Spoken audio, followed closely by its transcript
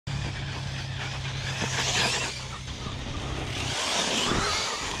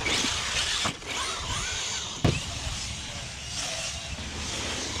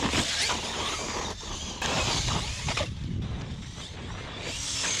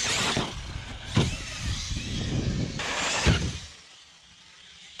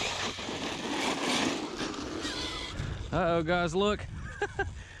Uh-oh, guys, look.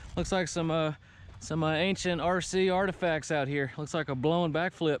 Looks like some ancient RC artifacts out here. Looks like a blown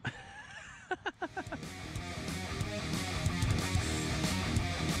backflip.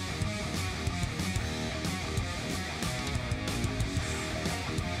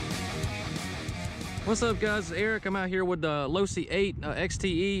 What's up, guys? It's Eric. I'm out here with the LOSI 8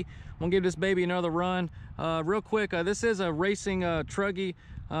 XTE. I'm gonna give this baby another run. Real quick, this is a racing truggy,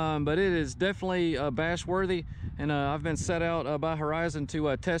 but it is definitely bash worthy. And I've been set out by Horizon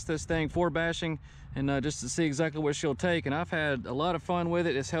to test this thing for bashing and just to see exactly what she'll take. And I've had a lot of fun with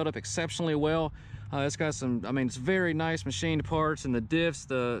it. It's held up exceptionally well. It's got some, I mean, it's very nice machined parts, and the diffs,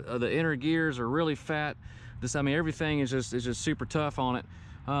 the inner gears are really fat. I mean, everything is just super tough on it.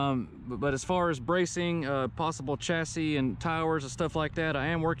 But as far as bracing, possible chassis and towers and stuff like that, I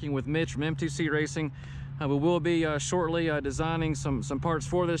am working with Mitch from M2C Racing. We will be shortly designing some parts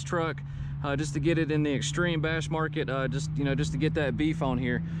for this truck, just to get it in the extreme bash market, just to get that beef on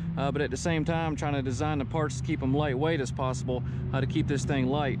here. But at the same time, trying to design the parts to keep them lightweight as possible, to keep this thing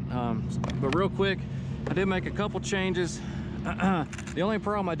light. But real quick, I did make a couple changes. The only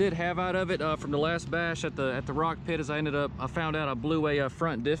problem I did have out of it from the last bash at the rock pit is I found out I blew a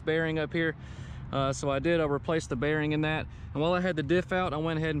front diff bearing up here. So I did replace the bearing in that, and while I had the diff out, I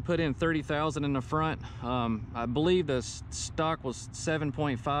went ahead and put in 30,000 in the front. I believe the stock was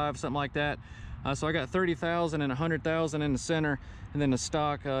 7.5, something like that. So I got 30,000 and 100,000 in the center, and then the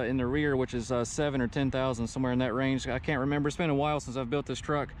stock in the rear, which is 7 or 10,000, somewhere in that range. I can't remember. It's been a while since I've built this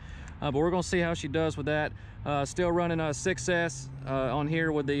truck, but we're gonna see how she does with that. Still running a 6S on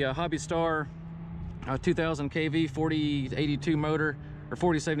here with the Hobby Star 2000 kV 4082 motor, or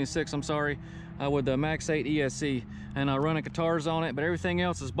 4076, I'm sorry, with the Max 8 ESC, and running guitars on it, but everything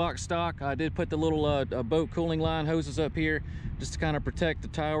else is box stock. I did put the little boat cooling line hoses up here just to kind of protect the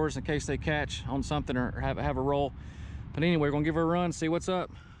towers in case they catch on something or have a roll. But anyway, we're gonna give her a run, see what's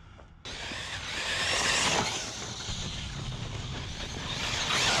up.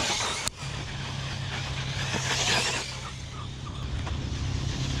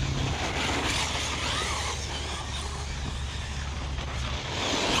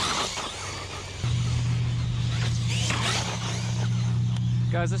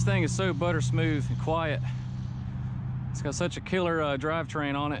 Guys, this thing is so butter smooth and quiet. It's got such a killer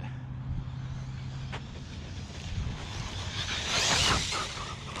drivetrain on it.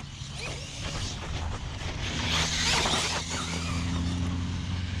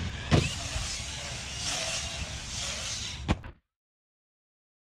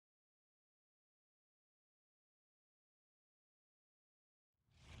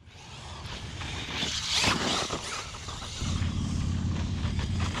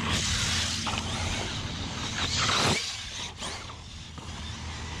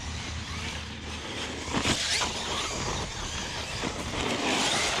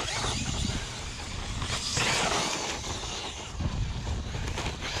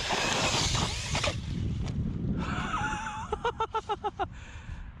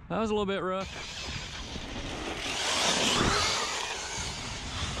 That was a little bit rough.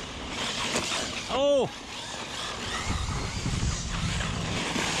 Oh!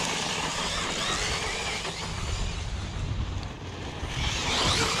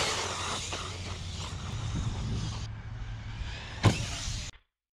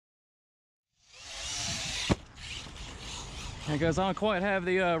 Because I don't quite have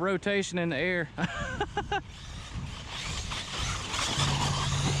the rotation in the air.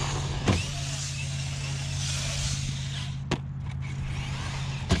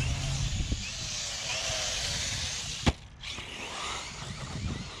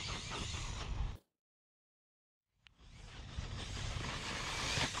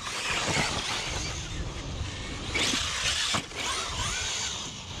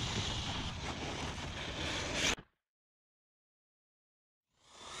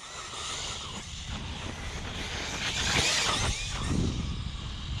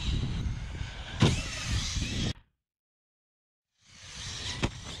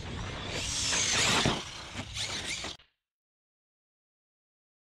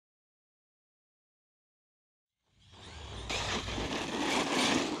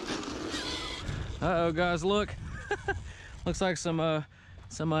 Uh-oh, guys, look. Looks like some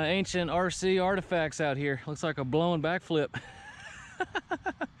ancient RC artifacts out here. Looks like a blown backflip.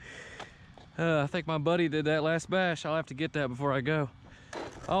 I think my buddy did that last bash. I'll have to get that before I go.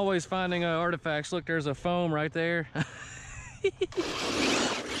 Always finding artifacts. Look, there's a foam right there.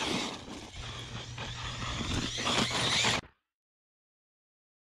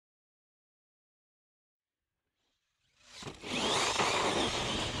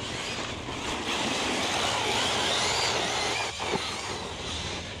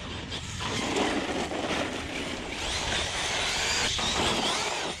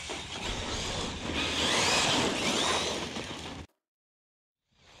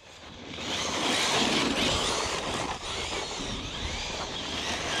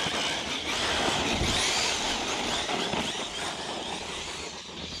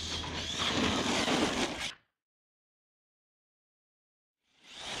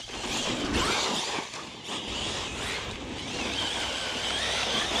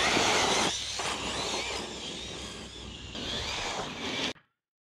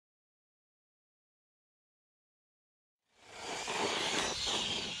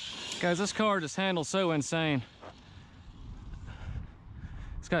 Guys, this car just handles so insane.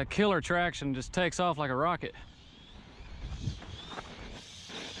 It's got killer traction, just takes off like a rocket.